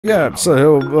Yeah,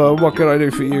 so what can I do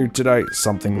for you today?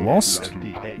 Something lost?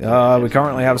 We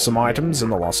currently have some items in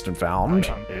the lost and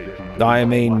found. I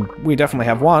mean, we definitely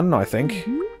have one, I think.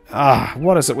 Ah,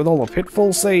 what is it with all the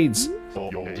pitfall seeds?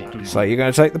 So you're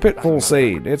going to take the pitfall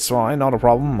seed. It's fine, not a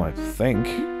problem, I think.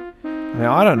 I mean,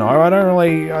 I don't know, I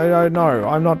don't know.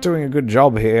 I'm not doing a good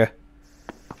job here.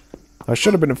 I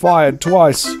should have been fired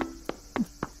twice.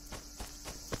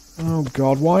 Oh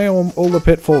god, why all the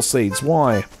pitfall seeds?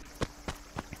 Why?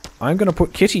 I'm gonna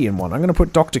put Kitty in one. I'm gonna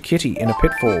put Dr. Kitty in a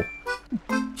pitfall.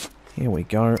 Here we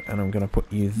go, and I'm gonna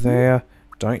put you there.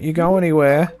 Don't you go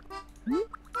anywhere.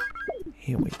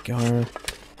 Here we go.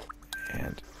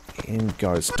 And in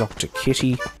goes Dr.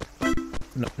 Kitty.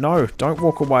 No, don't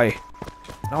walk away.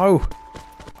 No!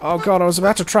 Oh god, I was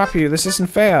about to trap you. This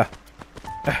isn't fair.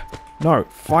 No,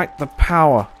 fight the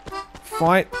power.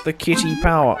 Fight the kitty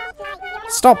power.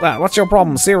 Stop that! What's your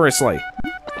problem? Seriously.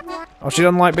 Oh, she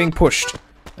doesn't like being pushed.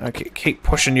 Okay, keep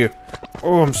pushing you.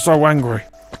 Oh, I'm so angry.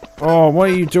 Oh, why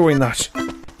are you doing that?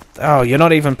 Oh, you're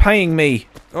not even paying me.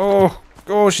 Oh,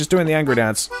 she's doing the angry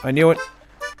dance. I knew it.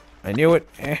 I knew it.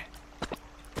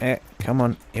 Come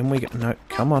on. In we go. No,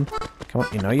 come on. Come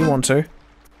on, you know you want to.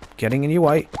 Getting in your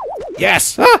way.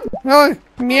 Yes! Ah!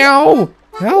 Meow!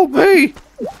 Help me!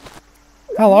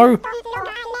 Hello?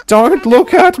 Don't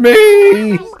look at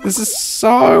me! This is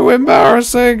so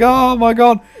embarrassing! Oh my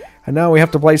god! And now we have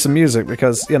to play some music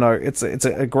because, you know, it's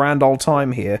a grand old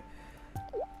time here.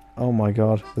 Oh my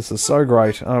god, this is so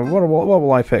great. What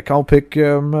will I pick? I'll pick,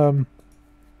 what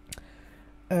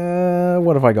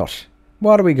have I got?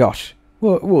 What do we got?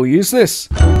 We'll use this.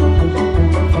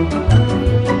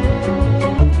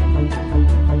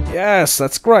 Yes,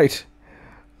 that's great.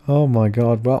 Oh my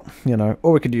god, well, you know,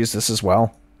 or we could use this as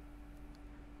well.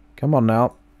 Come on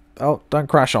now. Oh, don't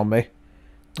crash on me.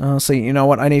 See, you know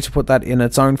what? I need to put that in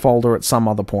its own folder at some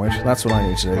other point. That's what I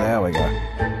need to do. There we go.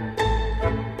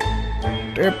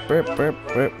 Dip, dip, dip,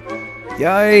 dip.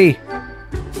 Yay!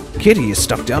 Kitty is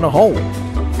stuck down a hole.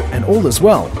 And all is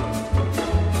well.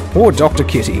 Poor Dr.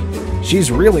 Kitty. She's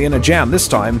really in a jam this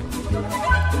time.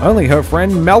 Only her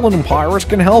friend Melon Pirate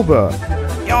can help her.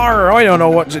 Yarr, I don't know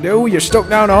what to do. You're stuck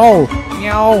down a hole.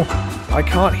 Meow. I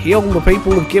can't heal the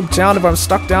people of Gibtown if I'm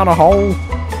stuck down a hole.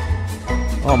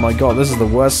 Oh my god, this is the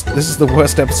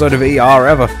worst episode of ER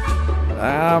ever.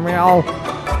 Meow.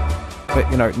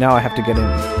 But, you know, now I have to get in.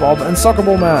 Bob and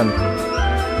Soccerball Man.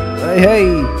 Hey!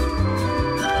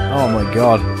 Oh my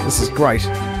god, this is great.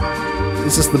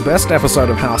 This is the best episode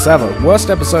of House ever.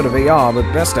 Worst episode of ER,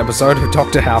 but best episode of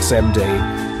Dr. House MD.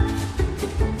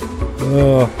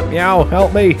 Meow,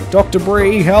 help me! Dr.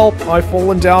 Bree, help! I've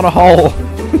fallen down a hole.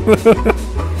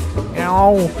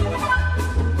 Meow.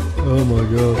 Oh my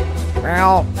god.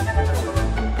 Ow.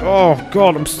 Oh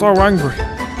god, I'm so angry.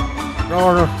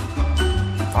 Oh,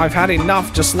 I've had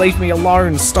enough, just leave me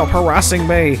alone, stop harassing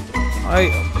me.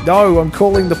 No, I'm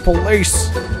calling the police.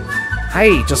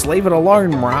 Hey, just leave it alone,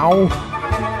 Meow.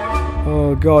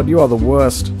 Oh god, you are the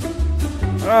worst.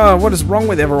 What is wrong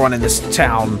with everyone in this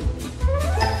town?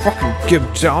 Fucking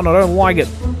Gibtown, I don't like it.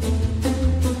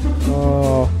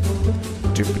 Oh.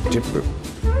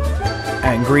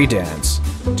 Angry dance.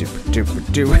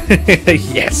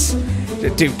 Yes.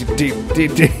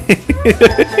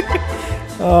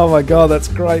 Oh my god, that's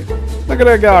great. Look at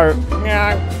her go.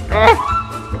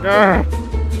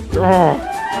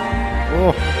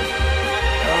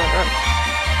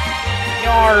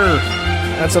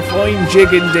 That's a fine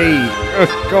jig indeed.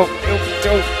 Go.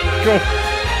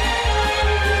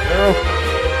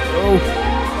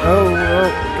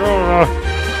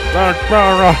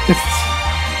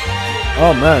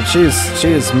 Oh man, she is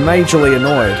majorly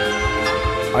annoyed.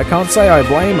 I can't say I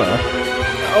blame her.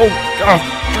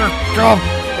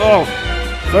 Oh,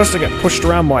 first I get pushed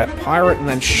around by a pirate and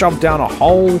then shoved down a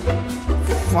hole.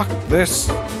 Fuck this.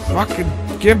 Fucking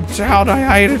Gibtown,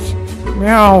 I hate it.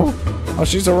 Meow. Oh,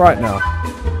 she's alright now.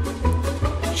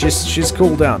 She's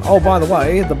cooled down. Oh, by the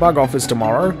way, the bug off is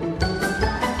tomorrow.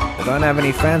 I don't have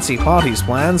any fancy parties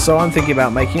planned, so I'm thinking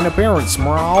about making an appearance.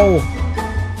 Meow.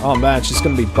 Oh man, she's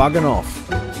gonna be bugging off.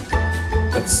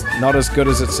 It's not as good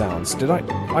as it sounds. Did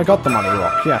I got the money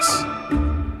rock, yes.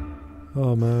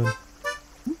 Oh man.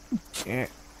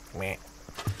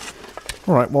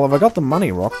 Alright, well if I got the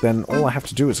money rock, then all I have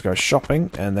to do is go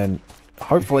shopping, and then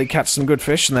hopefully catch some good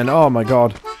fish, and then, oh my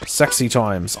god, sexy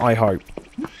times, I hope.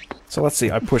 So let's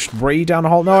see, I pushed Bree down a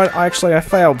hole. No, I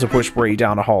failed to push Bree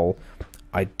down a hole.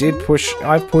 I've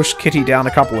pushed Kitty down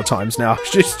a couple of times now.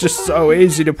 It's just so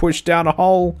easy to push down a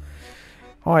hole.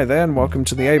 Hi there, and welcome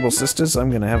to the Able Sisters.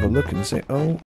 I'm gonna have a look and say, oh,